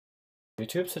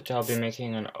YouTube, so I'll be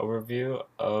making an overview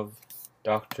of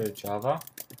Dr. Java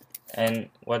and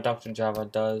what Dr. Java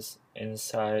does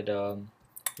inside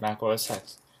Mac OS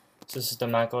X. So this is the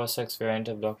Mac OS X variant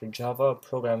of Dr. Java, a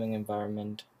programming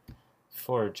environment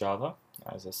for Java,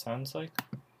 as it sounds like.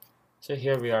 So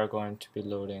here we are going to be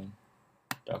loading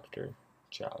Dr.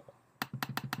 Java.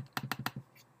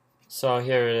 So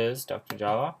here it is, Dr.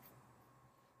 Java.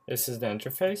 This is the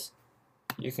interface.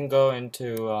 You can go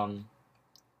into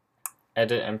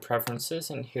edit and preferences,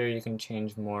 and here you can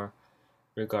change more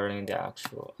regarding the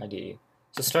actual IDE.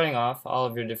 So starting off, all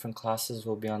of your different classes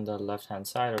will be on the left hand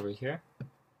side over here,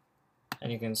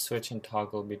 and you can switch and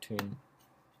toggle between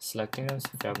selecting them. So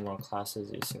if you have more classes,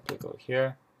 you simply go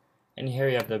here, and here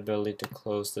you have the ability to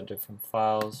close the different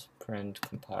files, print,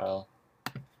 compile,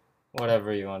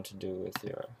 whatever you want to do with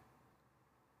your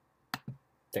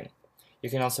thing. You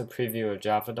can also preview a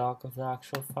Java doc of the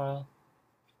actual file.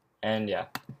 And yeah,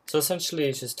 so essentially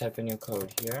you just type in your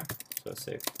code here. So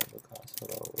say public class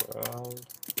hello world.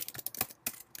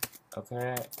 Okay,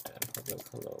 and public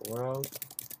hello world.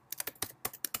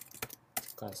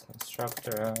 Class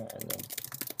constructor, and then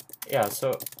yeah,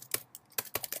 so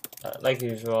like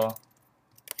usual,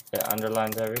 it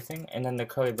underlines everything, and then the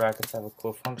curly brackets have a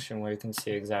cool function where you can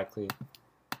see exactly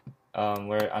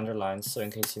where it underlines. So in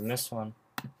case you miss one,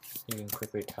 you can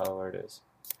quickly tell where it is.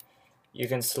 You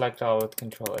can select all with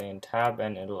Control A and Tab,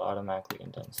 and it'll automatically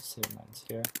indent. So see mine's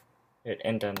here. It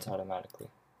indents automatically,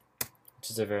 which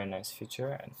is a very nice feature,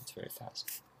 and it's very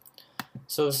fast.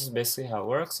 So this is basically how it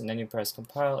works, and then you press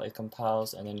compile, it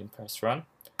compiles, and then you press run.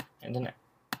 And then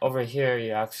over here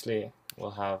you actually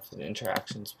will have the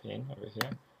interactions pane over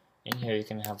here. In here you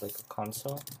can have like a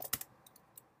console.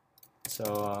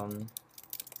 So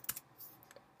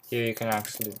here you can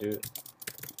actually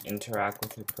interact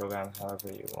with your program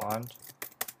however you want.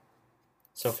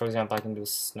 So for example, I can do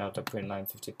system.out.println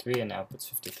 53 and outputs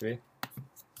 53.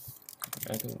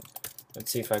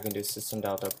 Let's see if I can do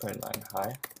system.out.println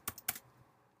high,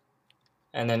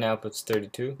 and then outputs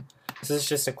 32. So this is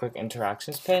just a quick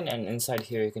interactions pane, and inside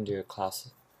here you can do your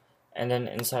classes. And then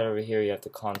inside over here you have the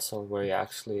console where you're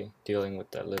actually dealing with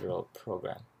the literal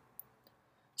program.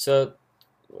 So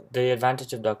the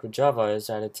advantage of Dr. Java is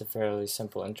that it's a fairly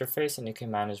simple interface, and you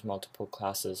can manage multiple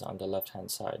classes on the left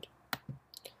hand side.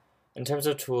 In terms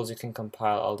of tools, you can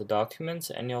compile all the documents,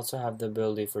 and you also have the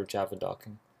ability for Java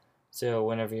docking. So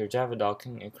whenever you're Java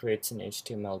docking, it creates an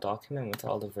HTML document with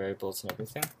all the variables and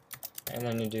everything, and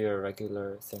then you do your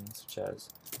regular things, such as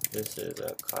this is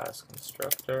a class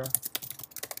constructor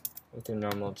with a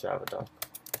normal Java doc,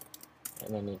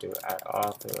 and then you do add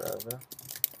auth or whatever,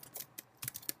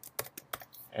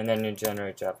 and then you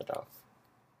generate Java doc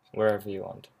wherever you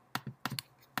want.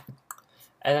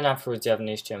 And then afterwards you have an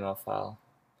HTML file.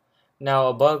 Now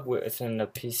a bug within the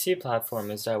PC platform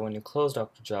is that when you close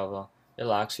Dr. Java,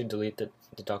 it'll actually delete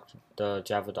the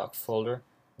Java doc folder.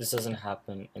 This doesn't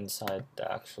happen inside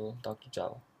the actual Dr.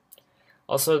 Java.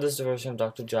 Also, this version of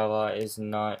Dr. Java is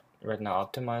not Retina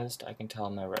optimized. I can tell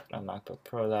on my Retina MacBook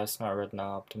Pro that it's not Retina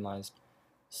optimized,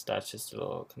 so that's just a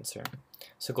little concern.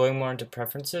 So going more into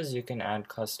preferences, you can add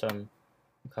custom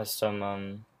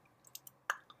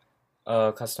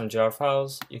jar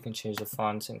files. You can change the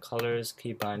fonts and colors,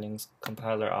 key bindings,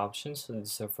 compiler options. So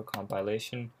these are for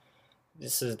compilation.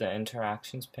 This is the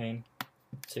interactions pane,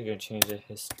 so you can change the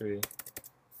history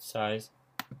size.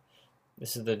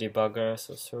 This is the debugger,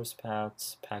 so source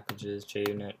paths, packages,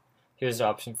 JUnit. Here's the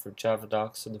option for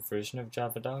JavaDoc, so the version of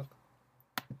JavaDoc.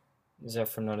 These are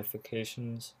for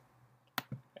notifications,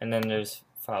 and then there's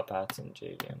file paths and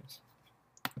JVMs.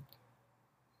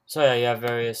 So yeah, you have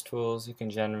various tools. You can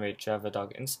generate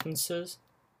JavaDoc instances.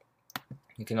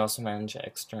 You can also manage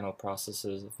external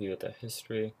processes, view the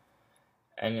history,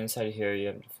 and inside here you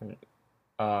have different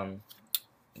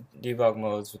debug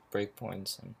modes with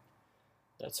breakpoints and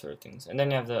that sort of things. And then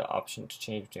you have the option to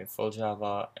change between full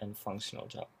Java and functional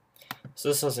Java. So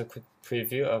this was a quick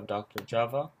preview of Dr.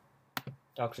 Java.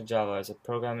 Dr. Java is a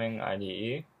programming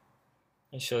IDE.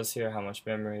 It shows here how much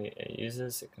memory it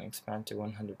uses. It can expand to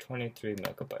 123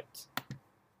 megabytes.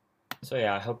 So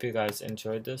yeah, I hope you guys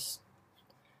enjoyed this,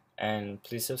 and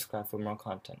please subscribe for more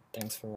content. Thanks for watching.